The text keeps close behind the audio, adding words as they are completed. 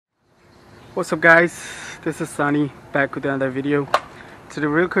What's up guys, this is Sunny back with another video. Today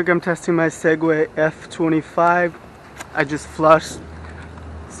real quick I'm testing my Segway F25. I just flushed.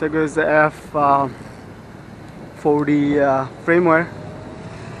 Segway is the F40 Firmware.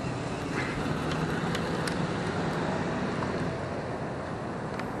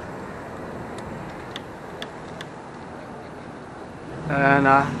 And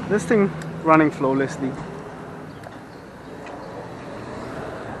this thing running flawlessly.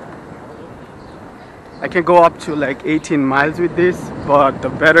 I can go up to like 18 miles with this, but the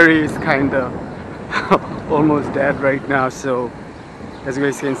battery is kinda almost dead right now, so as you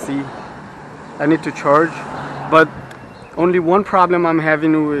guys can see I need to charge. But only one problem I'm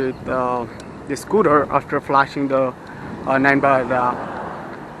having with the scooter after flashing the Ninebot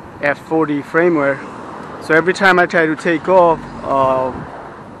F40 Firmware. So every time I try to take off, I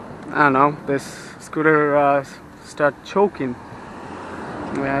don't know, this scooter start choking,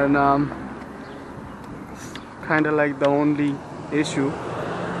 and kind of like the only issue.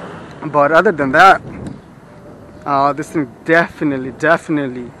 But other than that, this thing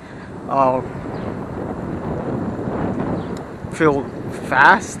definitely feel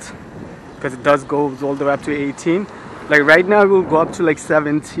fast, because it does go all the way up to 18. Like right now it will go up to like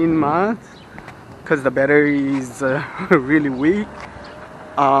 17 miles because the battery is really weak.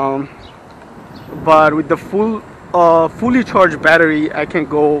 But with the fully charged battery I can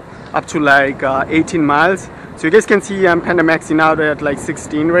go up to like 18 miles. So you guys can see I'm kind of maxing out at like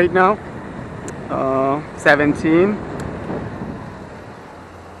 16 right now, 17.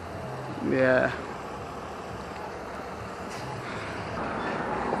 Yeah.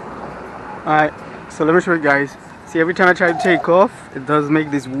 Alright, so let me show you guys. See, every time I try to take off, it does make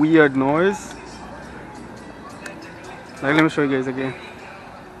this weird noise. Like, let me show you guys again.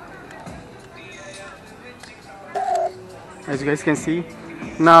 As you guys can see,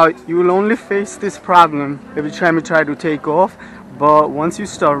 now you will only face this problem every time you try to take off, but once you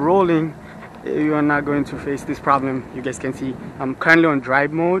start rolling you are not going to face this problem. You guys can see I'm currently on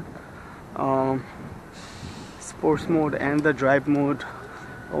drive mode. Sports mode and the drive mode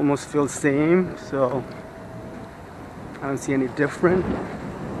almost feel same, so I don't see any different.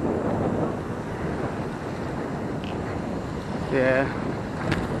 Yeah.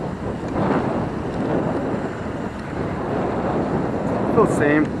 Still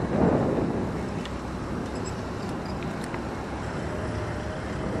same.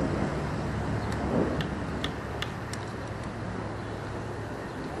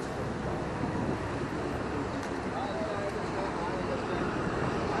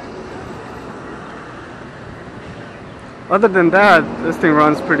 Other than that, this thing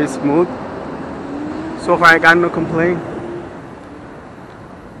runs pretty smooth. So far I got no complaint.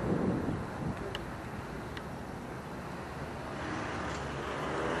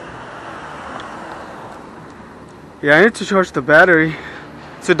 Yeah, I need to charge the battery.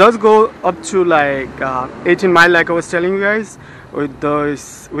 So it does go up to like 18 miles, like I was telling you guys. With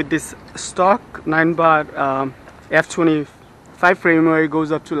this stock Ninebot F25 Firmware, it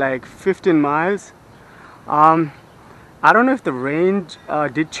goes up to like 15 miles. I don't know if the range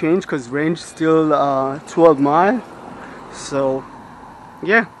did change, because range still 12 miles. So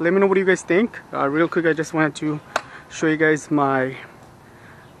yeah, let me know what you guys think. Real quick, I just wanted to show you guys my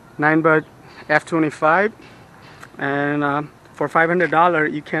Ninebot F25. And for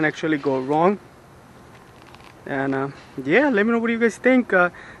 $500 you can actually go wrong. And yeah, let me know what you guys think.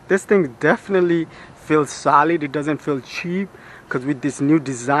 This thing definitely feels solid. It doesn't feel cheap, because with this new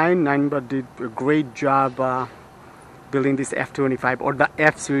design, Ninebot did a great job building this F25 or the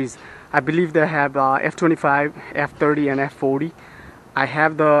F series. I believe they have F25, F30 and F40. I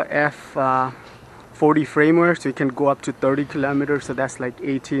have the F40 Firmware, so you can go up to 30 kilometers, so that's like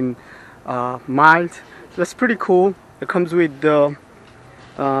 18 miles. So that's pretty cool. It comes with the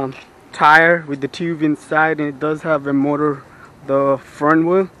tire with the tube inside, and it does have a motor, the front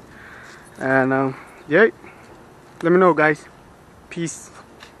wheel. And yeah, let me know guys. Peace.